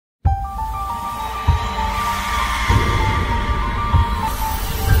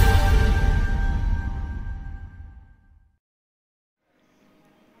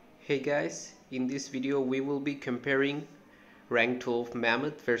Hey guys, in this video we will be comparing rank 12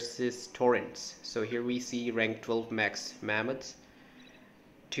 Mammoth versus Torrents. So here we see rank 12 max Mammoth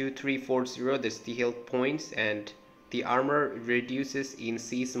 2340, that's the health points, and the armor reduces in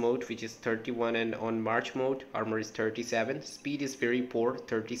Siege mode, which is 31, and on March mode armor is 37. Speed is very poor,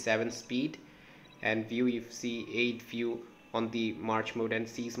 37 speed, and view you see 8 view on the March mode, and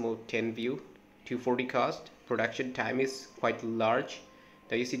Siege mode 10 view, 240 cost. Production time is quite large.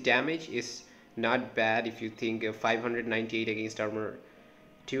 Now you see damage is not bad if you think 598 against armor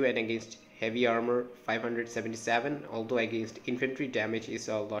 2 and against heavy armor 577, although against infantry damage is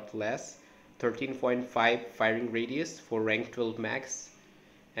a lot less. 13.5 firing radius for rank 12 max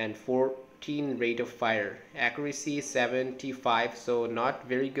and 14 rate of fire. Accuracy 75, so not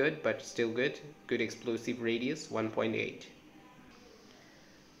very good but still good. Good explosive radius 1.8.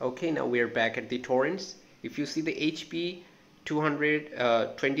 Okay, now we are back at the Torrents. If you see the HP 200,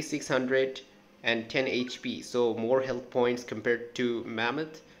 2600 and 10 HP, so more health points compared to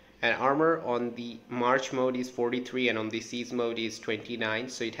Mammoth, and armor on the March mode is 43 and on the Siege mode is 29,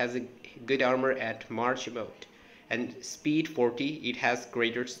 so it has a good armor at March mode. And speed 40, it has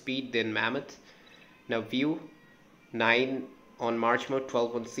greater speed than Mammoth. Now view 9 on March mode,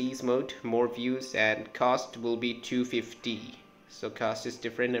 12 on Siege mode, more views, and cost will be 250, so cost is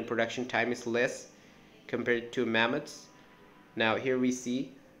different and production time is less compared to Mammoth's. Now here we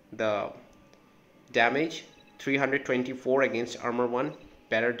see the damage 324 against armor 1,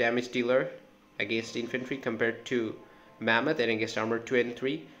 better damage dealer against infantry compared to Mammoth, and against armor 2 and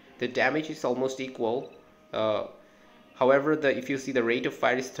 3 the damage is almost equal. However, if you see the rate of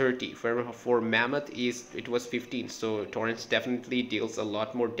fire is 30, for Mammoth it was 15, so Torrents definitely deals a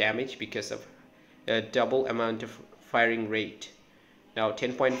lot more damage because of a double amount of firing rate. Now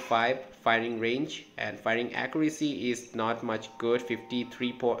 10.5 firing range, and firing accuracy is not much good,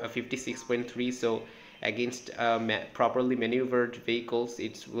 56.3, so against properly maneuvered vehicles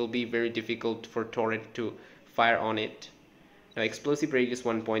it will be very difficult for Torrent to fire on it. Now explosive radius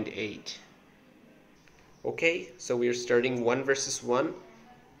 1.8. Okay, so we are starting 1 versus 1,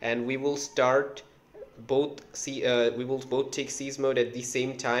 and we will start both we will both take Siege mode at the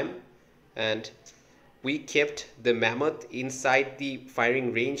same time, and we kept the Mammoth inside the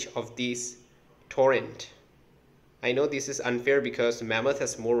firing range of this Torrent. I know this is unfair because Mammoth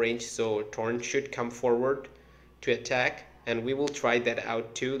has more range, so Torrent should come forward to attack, and we will try that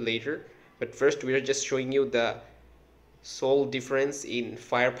out too later. But first we are just showing you the sole difference in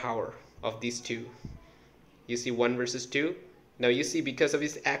firepower of these two. You see 1 versus 2. Now you see because of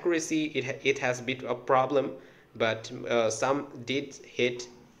its accuracy it has a bit of a problem, but some did hit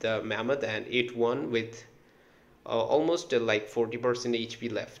the Mammoth and it won with almost like 40%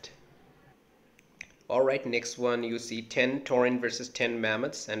 HP left. Alright, next one you see 10 Torrent versus 10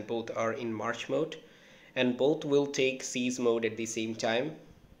 Mammoths, and both are in March mode, and both will take Siege mode at the same time.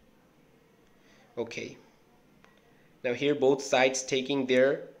 Okay, now here both sides taking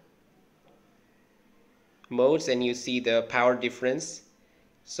their modes, and you see the power difference.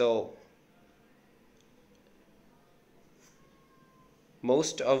 So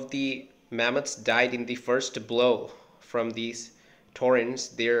most of the Mammoths died in the first blow from these Torrents.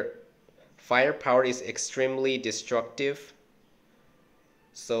 Their firepower is extremely destructive,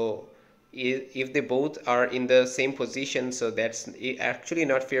 so if they both are in the same position, so that's actually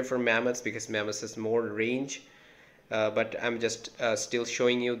not fair for Mammoths because Mammoths has more range, but I'm just still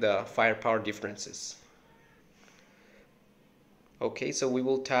showing you the firepower differences. Okay, so we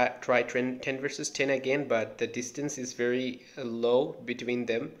will try 10 versus 10 again, but the distance is very low between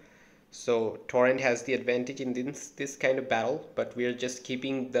them. So Torrent has the advantage in this kind of battle, but we are just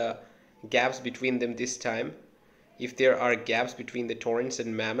keeping the gaps between them this time. If there are gaps between the Torrents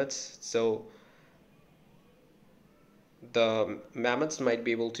and Mammoths, so the Mammoths might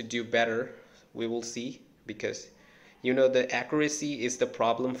be able to do better. We will see, because you know the accuracy is the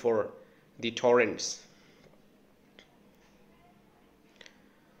problem for the Torrents.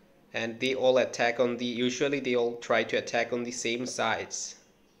 And they all attack on the, usually they all try to attack on the same sides,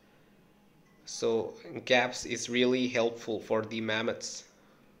 so gaps is really helpful for the Mammoths.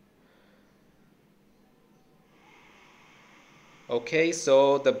 Okay,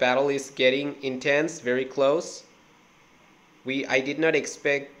 so the battle is getting intense, very close. I did not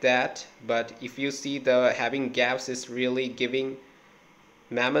expect that, but if you see the having gaps is really giving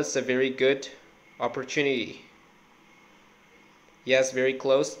Mammoths a very good opportunity. Yes, very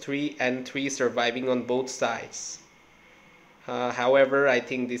close, 3 and 3 surviving on both sides. However, I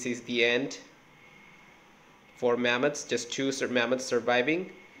think this is the end for Mammoths, just 2 Mammoths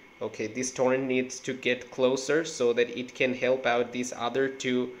surviving. Okay, this Torrent needs to get closer so that it can help out these other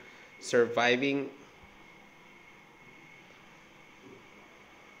 2 surviving.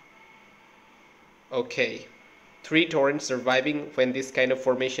 Okay, 3 torrents surviving. When this kind of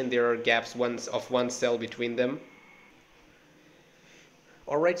formation, there are gaps of one cell between them.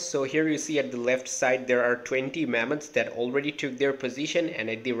 Alright, so here you see at the left side there are 20 mammoths that already took their position, and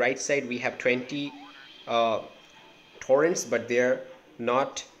at the right side we have 20 torrents, but they're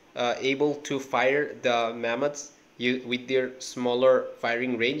not able to fire the mammoths with their smaller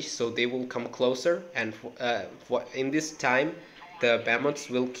firing range, so they will come closer, and in this time the mammoths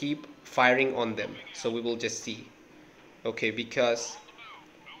will keep firing on them. So we will just see. Okay, because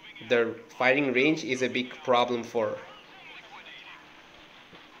the firing range is a big problem for.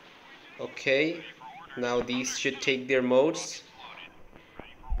 Okay, now these should take their modes.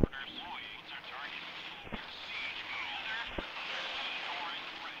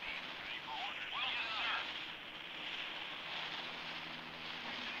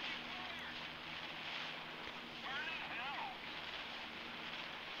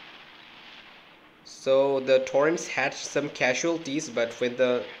 So the torrents had some casualties, but when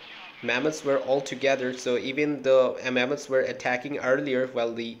the mammoths were all together, so even the mammoths were attacking earlier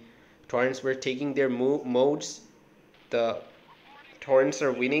while the torrents were taking their modes, the torrents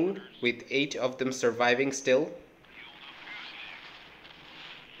are winning with 8 of them surviving still.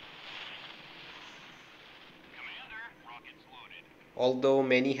 Although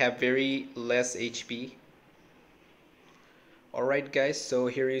many have very less HP. Alright guys, so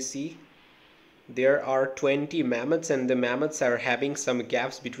here you see there are 20 mammoths, and the mammoths are having some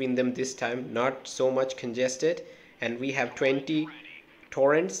gaps between them this time, not so much congested, and we have 20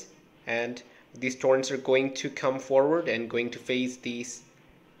 torrents, and these torrents are going to come forward and going to face these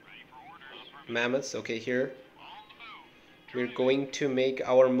mammoths. Okay, here we're going to make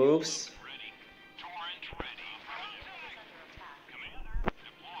our moves.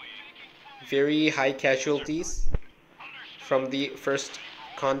 Very high casualties from the first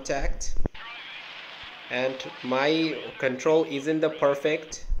contact, and my control isn't the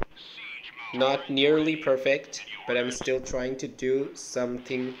perfect, not nearly perfect, but I'm still trying to do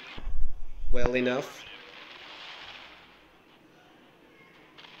something well enough.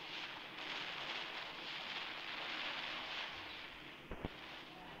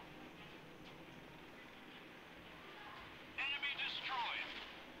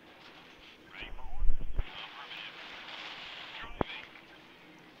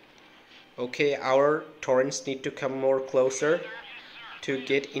 Okay, our torrents need to come more closer to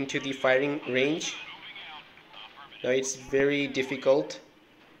get into the firing range. Now it's very difficult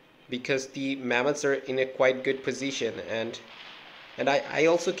because the mammoths are in a quite good position, and I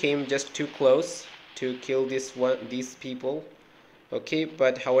also came just too close to kill these people. Okay,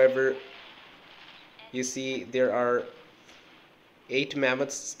 but however, you see there are 8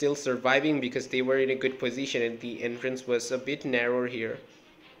 mammoths still surviving because they were in a good position and the entrance was a bit narrower here.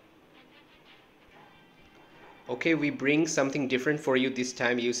 Okay, we bring something different for you this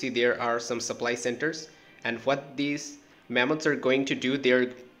time. You see there are some supply centers, and what these mammoths are going to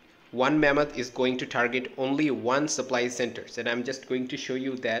do, one mammoth is going to target only one supply center, and I'm just going to show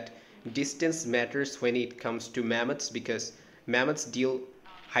you that distance matters when it comes to mammoths, because mammoths deal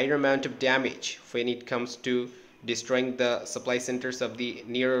higher amount of damage when it comes to destroying the supply centers of the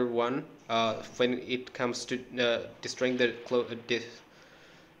nearer one, when it comes to destroying the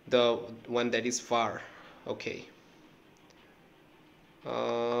one that is far. Okay,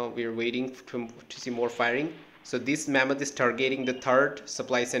 we're waiting to see more firing. So this mammoth is targeting the 3rd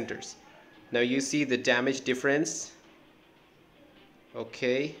supply centers. Now you see the damage difference.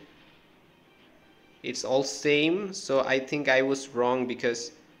 Okay, it's all same, so I think I was wrong,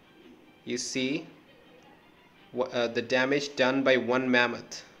 because you see the damage done by one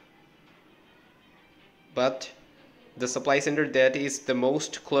mammoth, but the supply center that is the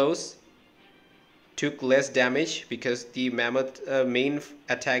most close took less damage, because the mammoth main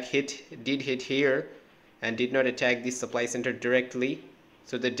attack did hit here and did not attack the supply center directly,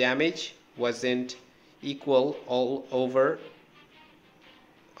 so the damage wasn't equal all over.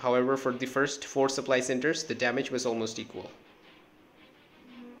 However, for the first 4 supply centers, the damage was almost equal.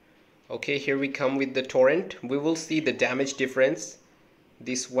 Okay, here we come with the torrent. We will see the damage difference.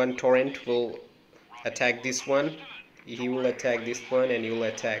 This one torrent will attack this one, he will attack this one, and he will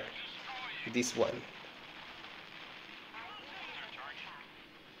attack this one.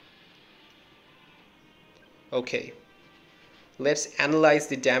 Okay, let's analyze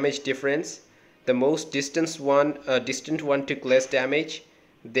the damage difference. The most distant one took less damage.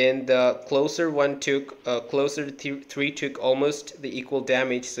 Then the closer one took, closer 3 took almost the equal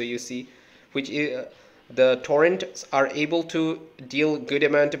damage. So you see, which is The torrents are able to deal good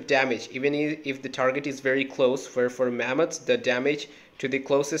amount of damage even if the target is very close, where for mammoths the damage to the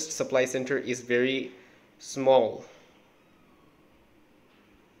closest supply center is very small.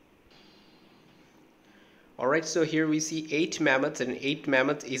 Alright, so here we see 8 mammoths, and 8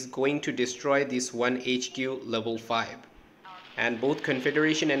 mammoths is going to destroy this one HQ level 5. And both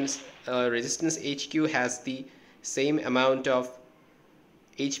Confederation and Resistance HQ has the same amount of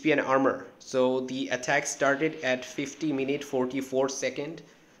HP and armor. So the attack started at 50 minute 44 second.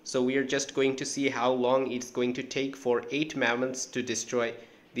 So we are just going to see how long it's going to take for 8 mammoths to destroy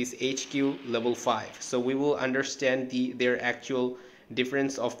this HQ level 5. So we will understand their actual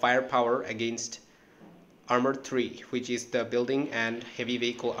difference of firepower against Armor 3, which is the building and heavy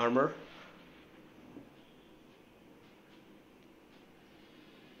vehicle armor.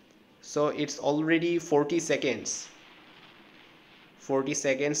 So it's already 40 seconds. 40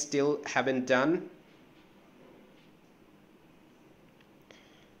 seconds still haven't done.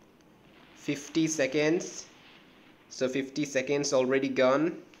 50 seconds. So 50 seconds already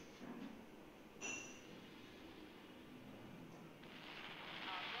gone.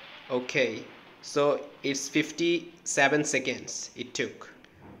 Okay. So it's 57 seconds it took.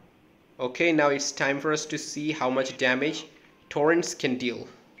 Okay, now it's time for us to see how much damage torrents can deal.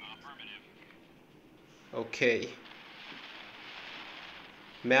 Okay.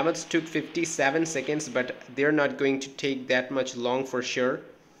 Mammoths took 57 seconds, but they're not going to take that much long for sure.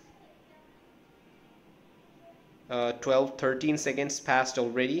 13 seconds passed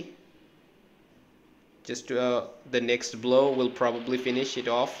already. Just the next blow will probably finish it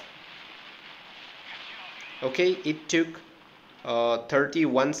off. Okay, it took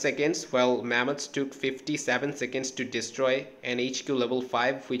 31 seconds, while mammoths took 57 seconds to destroy an HQ level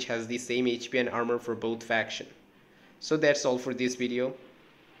 5, which has the same HP and armor for both factions. So that's all for this video.